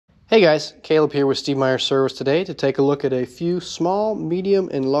Hey guys, Caleb here with Steve Meyer Service today to take a look at a few small, medium,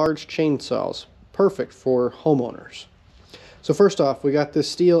 and large chainsaws, perfect for homeowners. So first off, we got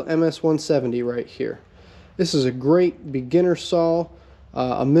this Stihl MS170 right here. This is a great beginner saw,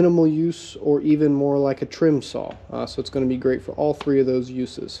 a minimal use, or even more like a trim saw. So it's going to be great for all three of those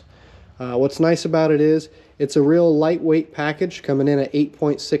uses. What's nice about it is it's a real lightweight package coming in at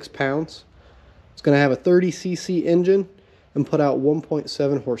 8.6 pounds. It's going to have a 30cc engine and put out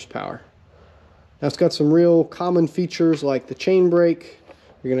 1.7 horsepower. Now it's got some real common features like the chain brake.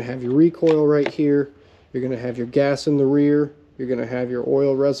 You're going to have your recoil right here. You're going to have your gas in the rear. You're going to have your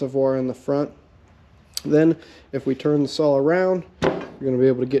oil reservoir in the front. Then if we turn the saw around, you're going to be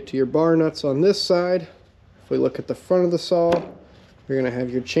able to get to your bar nuts on this side. If we look at the front of the saw, you're going to have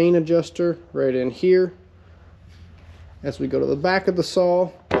your chain adjuster right in here. As we go to the back of the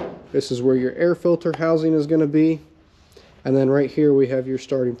saw, this is where your air filter housing is going to be. And then right here we have your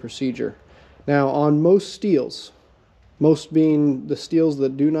starting procedure. Now on most Stihls, most being the Stihls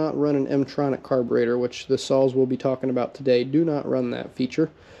that do not run an M-tronic carburetor, which the saws we'll be talking about today do not run that feature,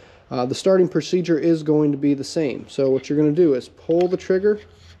 the starting procedure is going to be the same. So what you're going to do is pull the trigger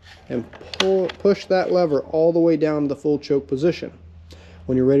and push that lever all the way down to the full choke position.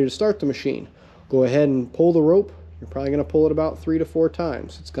 When you're ready to start the machine, go ahead and pull the rope. You're probably going to pull it about 3 to 4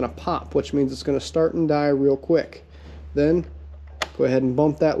 times. It's going to pop, which means it's going to start and die real quick. Then go ahead and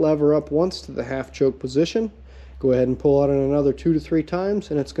bump that lever up once to the half choke position. Go ahead and pull out it another 2 to 3 times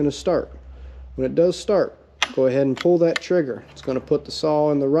and it's going to start. When it does start, go ahead and pull that trigger. It's going to put the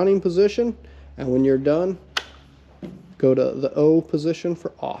saw in the running position, and when you're done, go to the O position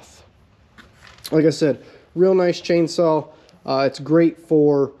for off. Like I said, real nice chainsaw. It's great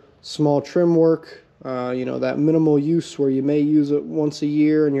for small trim work, that minimal use where you may use it once a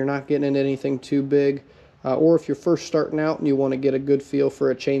year and you're not getting into anything too big. Or if you're first starting out and you want to get a good feel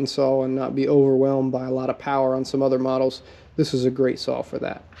for a chainsaw and not be overwhelmed by a lot of power on some other models, this is a great saw for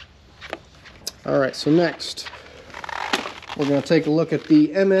that. Alright, so next we're going to take a look at the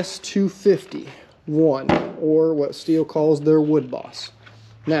MS251, or what Stihl calls their Wood Boss.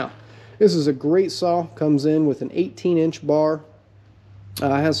 Now, this is a great saw, comes in with an 18-inch bar,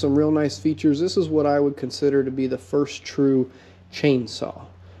 has some real nice features. This is what I would consider to be the first true chainsaw,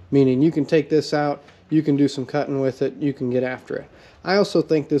 meaning you can take this out, you can do some cutting with it, you can get after it. I also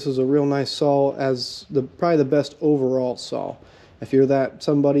think this is a real nice saw as probably the best overall saw. If you're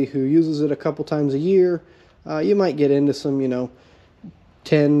somebody who uses it a couple times a year, you might get into some,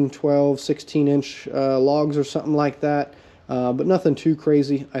 10, 12, 16-inch logs or something like that, but nothing too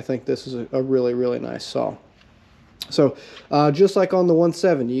crazy. I think this is a really, really nice saw. So just like on the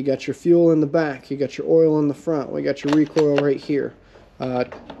 170, you got your fuel in the back, you got your oil in the front, we got your recoil right here.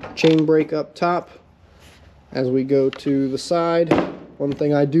 Chain brake up top. As we go to the side, one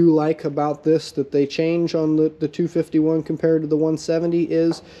thing I do like about this that they change on the 251 compared to the 170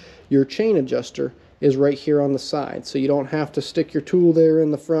 is your chain adjuster is right here on the side. So you don't have to stick your tool there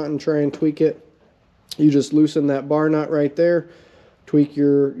in the front and try and tweak it. You just loosen that bar nut right there, tweak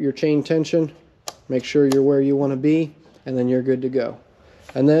your chain tension, make sure you're where you want to be, and then you're good to go.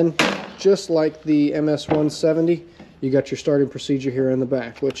 And then, just like the MS170, you got your starting procedure here in the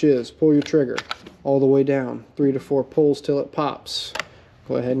back, which is pull your trigger all the way down, 3 to 4 pulls till it pops.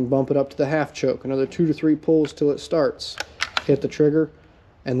 Go ahead and bump it up to the half choke, another 2 to 3 pulls till it starts. Hit the trigger,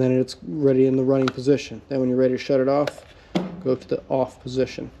 and then it's ready in the running position. Then when you're ready to shut it off, go to the off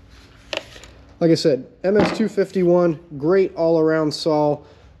position. Like I said, MS251, great all-around saw.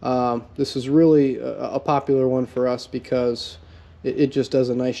 This is really a popular one for us because it just does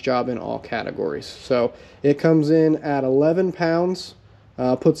a nice job in all categories. So it comes in at 11 pounds,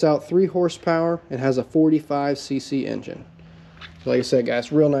 puts out 3 horsepower, and has a 45cc engine. So like I said,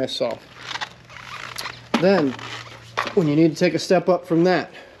 guys, real nice saw. Then, when you need to take a step up from that,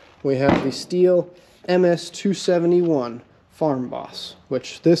 we have the Stihl MS271 Farm Boss,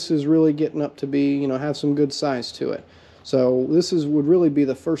 which this is really getting up to be, have some good size to it. So this would really be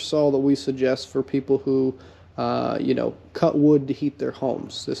the first saw that we suggest for people who cut wood to heat their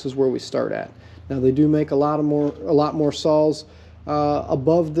homes. This is where we start at. Now they do make a lot more saws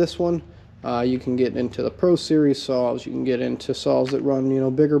above this one. You can get into the Pro Series saws. You can get into saws that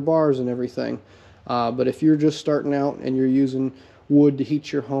run bigger bars and everything. But if you're just starting out and you're using wood to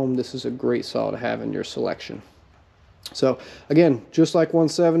heat your home, this is a great saw to have in your selection. So again, just like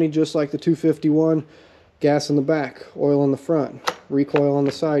 170, just like the 251, gas in the back, oil in the front, recoil on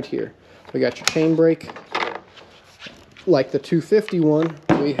the side here. We got your chain brake. Like the 251,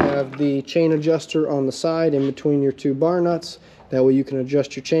 we have the chain adjuster on the side in between your 2 bar nuts. That way you can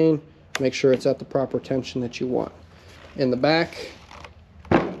adjust your chain, make sure it's at the proper tension that you want. In the back,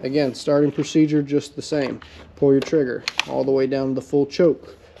 Again, starting procedure just the same. Pull your trigger all the way down to the full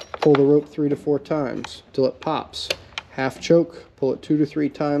choke. Pull the rope 3 to 4 times till it pops. Half choke, pull it 2 to 3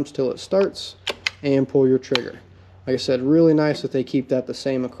 times till it starts, and pull your trigger. Like I said, really nice that they keep that the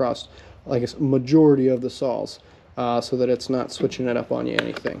same across like a majority of the saws, so that it's not switching it up on you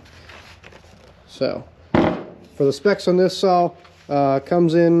anything. So for the specs on this saw,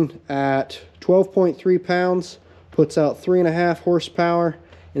 comes in at 12.3 pounds, puts out 3.5 horsepower,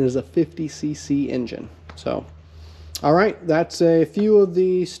 and is a 50cc engine. So alright, that's a few of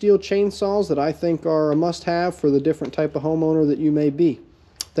the Stihl chainsaws that I think are a must-have for the different type of homeowner that you may be.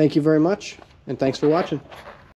 Thank you very much, and thanks for watching.